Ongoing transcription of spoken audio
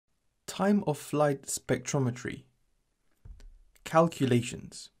Time of flight spectrometry.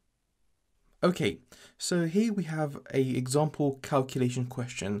 Calculations. Okay, so here we have an example calculation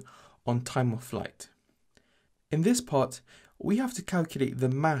question on time of flight. In this part, we have to calculate the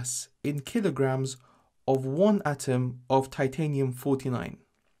mass in kilograms of one atom of titanium-49.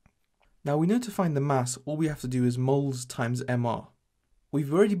 Now we know to find the mass, all we have to do is moles times mR.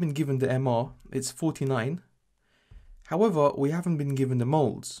 We've already been given the mR, it's 49. However, we haven't been given the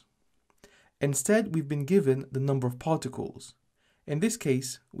moles. Instead, we've been given the number of particles. In this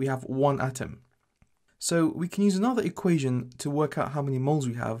case, we have one atom. So we can use another equation to work out how many moles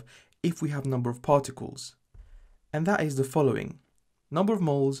we have if we have number of particles. And that is the following. Number of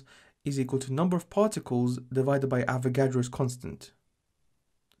moles is equal to number of particles divided by Avogadro's constant.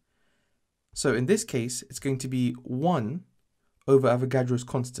 So in this case, it's going to be 1 over Avogadro's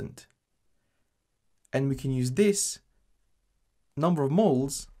constant. And we can use this number of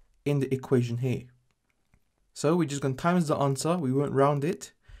moles in the equation here. So we're just going to times the answer, we won't round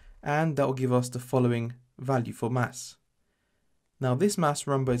it, and that will give us the following value for mass. Now this mass,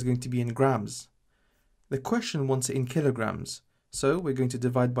 remember, is going to be in grams. The question wants it in kilograms, so we're going to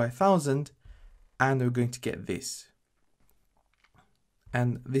divide by 1000 and we're going to get this.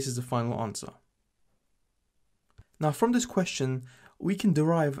 And this is the final answer. Now from this question, we can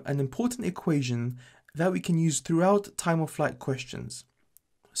derive an important equation that we can use throughout time of flight questions.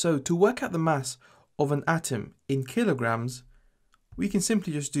 So to work out the mass of an atom in kilograms, we can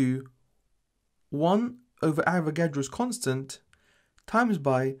simply just do 1 over Avogadro's constant times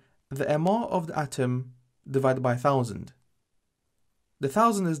by the mR of the atom divided by 1000. The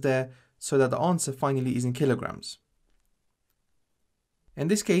 1000 is there so that the answer finally is in kilograms. In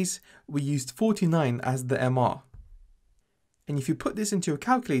this case, we used 49 as the mR. And if you put this into a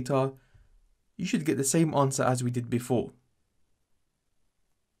calculator, you should get the same answer as we did before.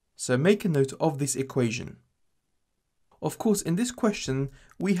 So make a note of this equation. Of course, in this question,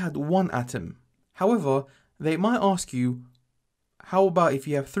 we had one atom. However, they might ask you, how about if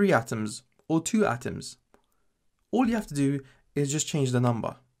you have 3 atoms or 2 atoms? All you have to do is just change the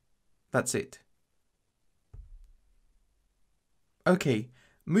number. That's it. Okay,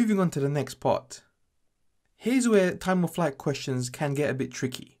 moving on to the next part. Here's where time of flight questions can get a bit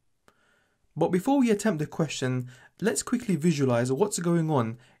tricky. But before we attempt the question, let's quickly visualize what's going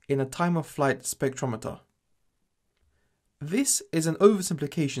on in a time of flight spectrometer. This is an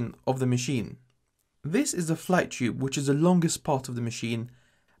oversimplification of the machine. This is the flight tube, which is the longest part of the machine,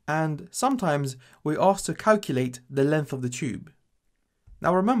 and sometimes we're asked to calculate the length of the tube.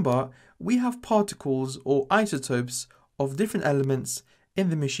 Now remember, we have particles or isotopes of different elements in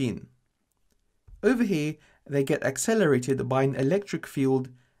the machine. Over here, they get accelerated by an electric field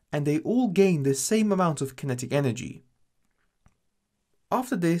and they all gain the same amount of kinetic energy.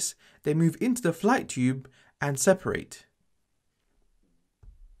 After this, they move into the flight tube and separate.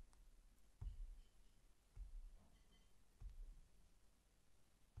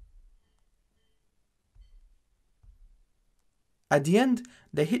 At the end,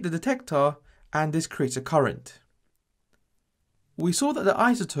 they hit the detector and this creates a current. We saw that the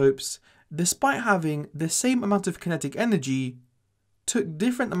isotopes, despite having the same amount of kinetic energy, took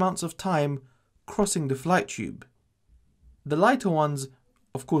different amounts of time crossing the flight tube. The lighter ones,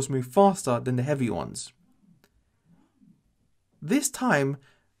 of course, move faster than the heavy ones. This time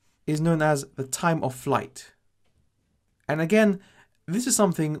is known as the time of flight. And again, this is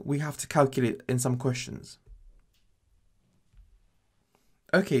something we have to calculate in some questions.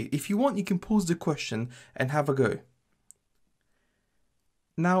 Okay, if you want, you can pause the question and have a go.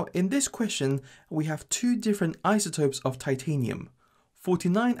 Now, in this question, we have 2 different isotopes of titanium,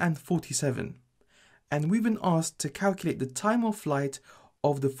 49 and 47, and we've been asked to calculate the time of flight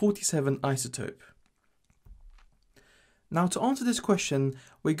of the 47 isotope. Now, to answer this question,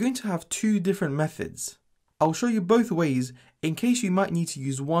 we're going to have 2 different methods. I'll show you both ways in case you might need to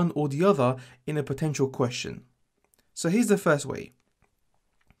use one or the other in a potential question. So here's the first way.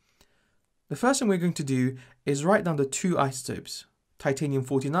 The first thing we're going to do is write down the 2 isotopes,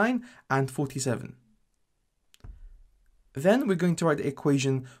 titanium-49 and 47. Then we're going to write the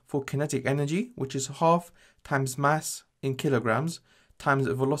equation for kinetic energy, which is half times mass in kilograms times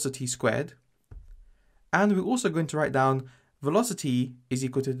velocity squared. And we're also going to write down velocity is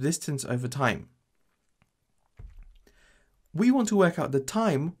equal to distance over time. We want to work out the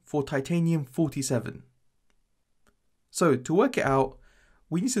time for titanium-47. So to work it out,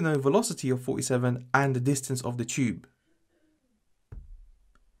 we need to know velocity of 47 and the distance of the tube.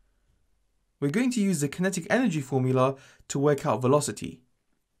 We're going to use the kinetic energy formula to work out velocity.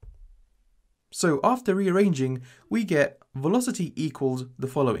 So after rearranging, we get velocity equals the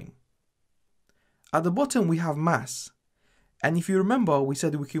following. At the bottom we have mass, and if you remember we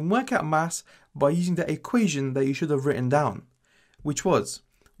said we can work out mass by using the equation that you should have written down, which was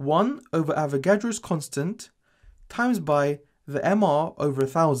 1 over Avogadro's constant times by the MR over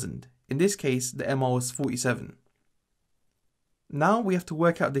 1000. In this case the MR was 47. Now we have to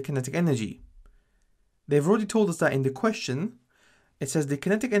work out the kinetic energy. They've already told us that in the question it says the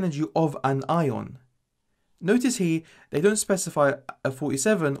kinetic energy of an ion. Notice here they don't specify a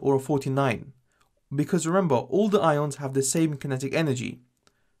 47 or a 49, because remember all the ions have the same kinetic energy.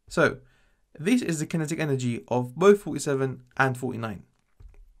 So this is the kinetic energy of both 47 and 49.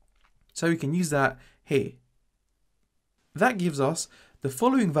 So we can use that here. That gives us the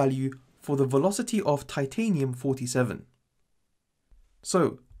following value for the velocity of titanium 47.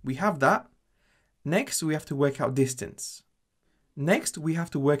 So we have that. Next we have to work out distance. Now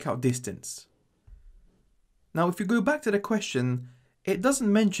if you go back to the question, it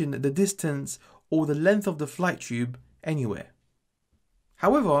doesn't mention the distance or the length of the flight tube anywhere.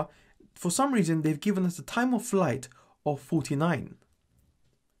 However, for some reason they've given us the time of flight of 49.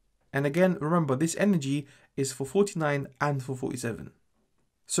 And again, remember this energy is for 49 and for 47.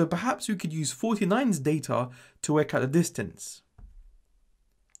 So perhaps we could use 49's data to work out the distance.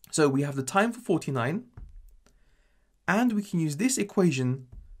 So we have the time for 49, and we can use this equation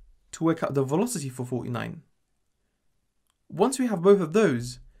to work out the velocity for 49. Once we have both of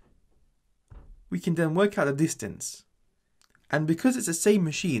those, we can then work out the distance. And because it's the same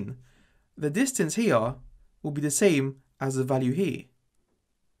machine, the distance here will be the same as the value here.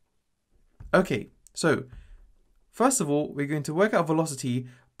 Okay, so first of all, we're going to work out velocity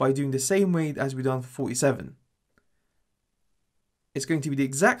by doing the same way as we done for 47. It's going to be the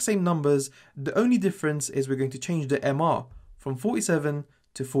exact same numbers. The only difference is we're going to change the MR from 47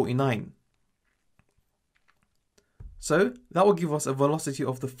 to 49. So that will give us a velocity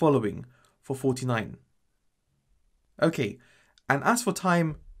of the following for 49. Okay, and as for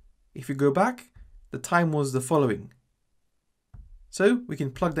time, if you go back, the time was the following. So we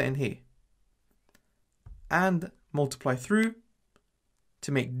can plug that in here and multiply through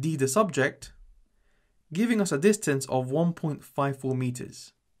to make D the subject, giving us a distance of 1.54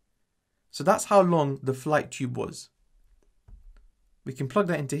 meters. So that's how long the flight tube was. We can plug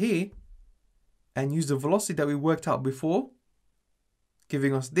that into here and use the velocity that we worked out before,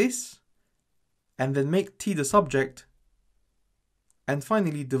 giving us this, and then make T the subject, and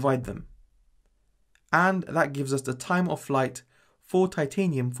finally divide them. And that gives us the time of flight for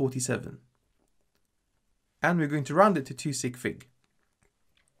titanium 47. And we're going to round it to 2 sig fig.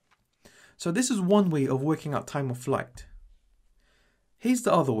 So this is one way of working out time of flight. Here's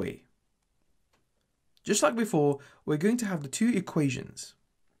the other way. Just like before, we're going to have the two equations.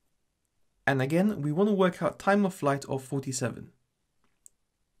 And again, we want to work out time of flight of 47.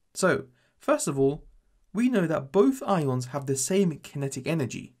 So, first of all, we know that both ions have the same kinetic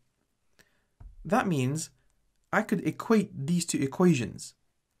energy. That means I could equate these two equations.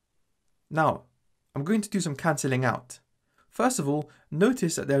 Now, I'm going to do some cancelling out. First of all,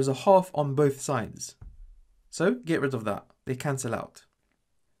 notice that there's a half on both sides. So, get rid of that. They cancel out.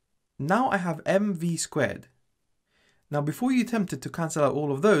 Now I have mv squared. Now before you attempt to cancel out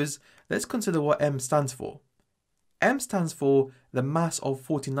all of those, let's consider what m stands for. M stands for the mass of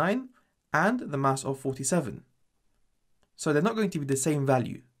 49 and the mass of 47. So they're not going to be the same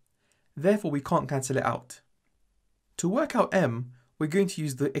value. Therefore we can't cancel it out. To work out m, we're going to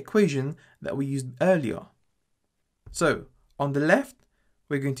use the equation that we used earlier. So on the left,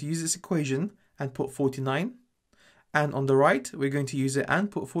 we're going to use this equation and put 49. And on the right, we're going to use it and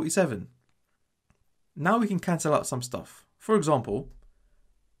put 47. Now we can cancel out some stuff. For example,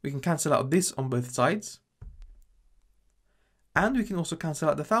 we can cancel out this on both sides. And we can also cancel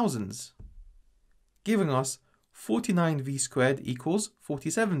out the thousands, giving us 49v squared equals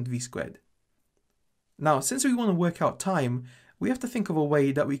 47v squared. Now, since we want to work out time, we have to think of a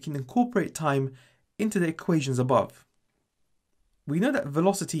way that we can incorporate time into the equations above. We know that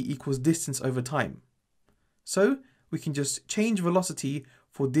velocity equals distance over time. So we can just change velocity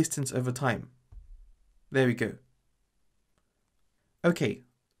for distance over time. There we go. Okay,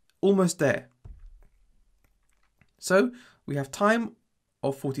 almost there. So we have time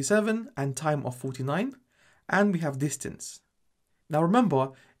of 47 and time of 49, and we have distance. Now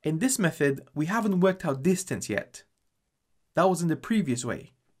remember, in this method, we haven't worked out distance yet. That was in the previous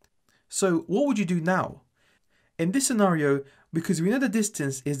way. So what would you do now? In this scenario, because we know the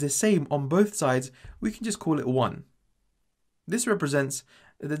distance is the same on both sides, we can just call it 1. This represents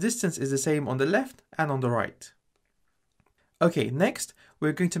that the distance is the same on the left and on the right. Okay, next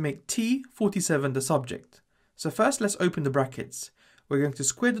we're going to make T47 the subject. So first let's open the brackets. We're going to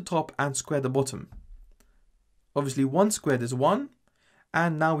square the top and square the bottom. Obviously 1 squared is 1,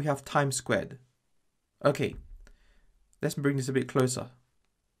 and now we have time squared. Okay, let's bring this a bit closer.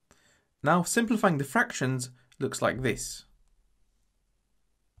 Now simplifying the fractions looks like this.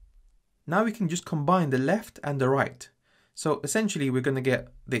 Now we can just combine the left and the right. So essentially we're going to get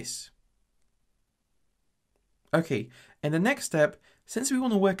this. Okay, in the next step, since we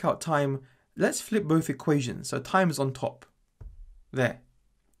want to work out time, let's flip both equations. So time is on top. There.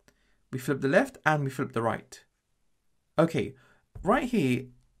 We flip the left and we flip the right. Okay, right here,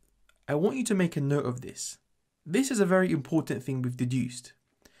 I want you to make a note of this. This is a very important thing we've deduced.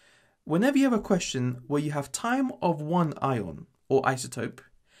 Whenever you have a question where you have time of one ion or isotope,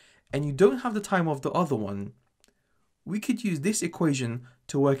 and you don't have the time of the other one, we could use this equation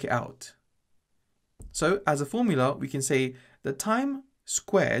to work it out. So as a formula, we can say the time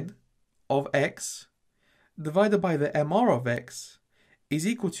squared of x divided by the MR of x is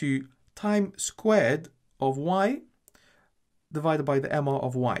equal to time squared of y divided by the MR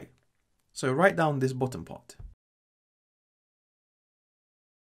of y. So write down this bottom part.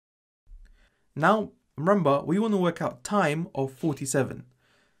 Now remember, we want to work out time of 47.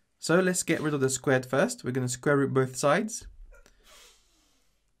 So let's get rid of the squared first. We're going to square root both sides.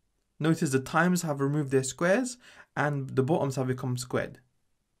 Notice the times have removed their squares and the bottoms have become squared.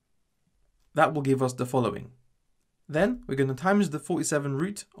 That will give us the following. Then we're going to times the 47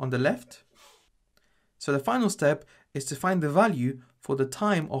 root on the left. So the final step is to find the value for the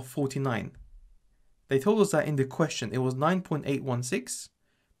time of 49. They told us that in the question it was 9.816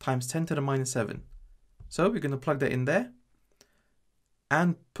 times 10 to the minus 7. So we're going to plug that in there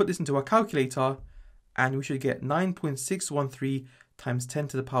and put this into our calculator, and we should get 9.613 times 10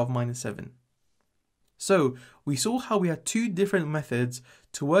 to the power of minus 7. So we saw how we had two different methods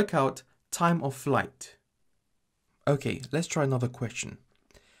to work out time of flight. Okay, let's try another question.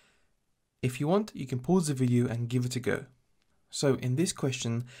 If you want, you can pause the video and give it a go. So in this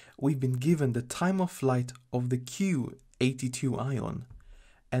question, we've been given the time of flight of the Q82 ion,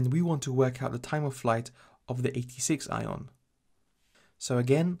 and we want to work out the time of flight of the 86 ion. So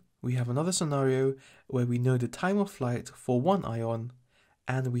again, we have another scenario where we know the time of flight for one ion,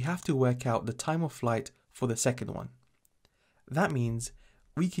 and we have to work out the time of flight for the second one. That means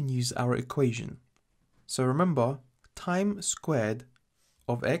we can use our equation. So remember, time squared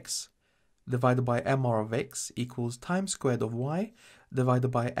of x divided by MR of x equals time squared of y divided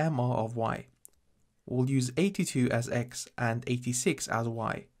by MR of y. We'll use 82 as x and 86 as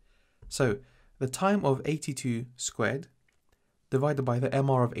y. So the time of 82 squared divided by the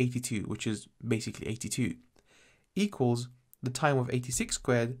MR of 82, which is basically 82, equals the time of 86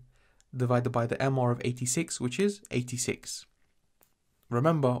 squared divided by the MR of 86, which is 86.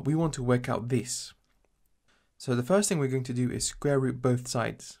 Remember, we want to work out this. So the first thing we're going to do is square root both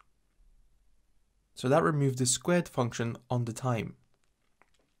sides. So that removes the squared function on the time.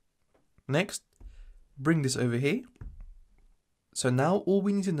 Next, bring this over here. So now all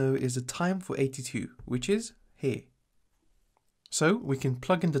we need to know is the time for 82, which is here. So we can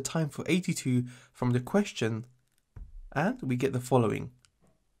plug in the time for 82 from the question and we get the following.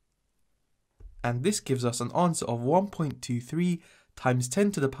 And this gives us an answer of 1.23 times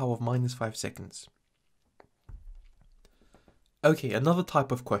 10 to the power of minus 5 seconds. Okay, another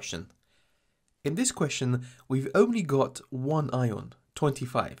type of question. In this question, we've only got one ion,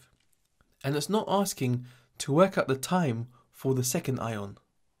 25. And it's not asking to work out the time for the second ion.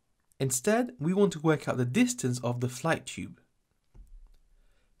 Instead, we want to work out the distance of the flight tube.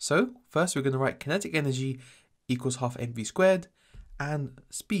 So first we're going to write kinetic energy equals half mv squared and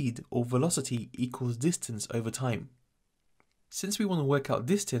speed or velocity equals distance over time. Since we want to work out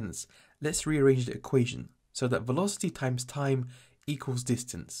distance, let's rearrange the equation so that velocity times time equals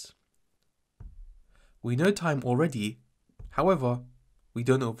distance. We know time already, however, we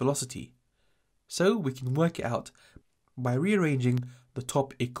don't know velocity. So we can work it out by rearranging the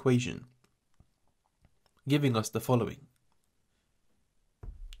top equation, giving us the following.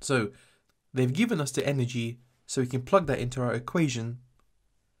 So they've given us the energy, so we can plug that into our equation.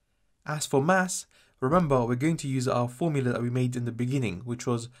 As for mass, remember we're going to use our formula that we made in the beginning, which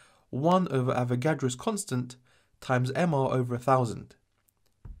was 1 over Avogadro's constant times mR over 1000.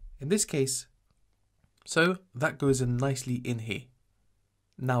 In this case, so that goes in nicely in here.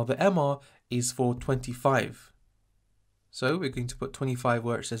 Now the mR is for 25. So we're going to put 25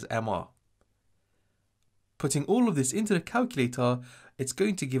 where it says mR. Putting all of this into the calculator, it's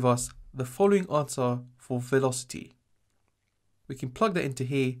going to give us the following answer for velocity. We can plug that into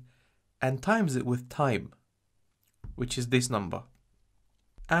here and times it with time, which is this number.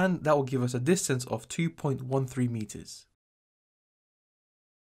 And that will give us a distance of 2.13 meters.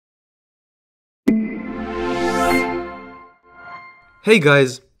 Hey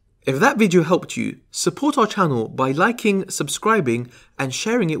guys, if that video helped you, support our channel by liking, subscribing, and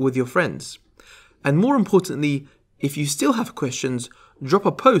sharing it with your friends. And more importantly, if you still have questions, drop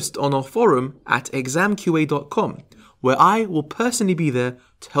a post on our forum at examqa.com, where I will personally be there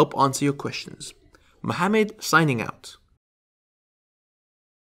to help answer your questions. Mohammed signing out.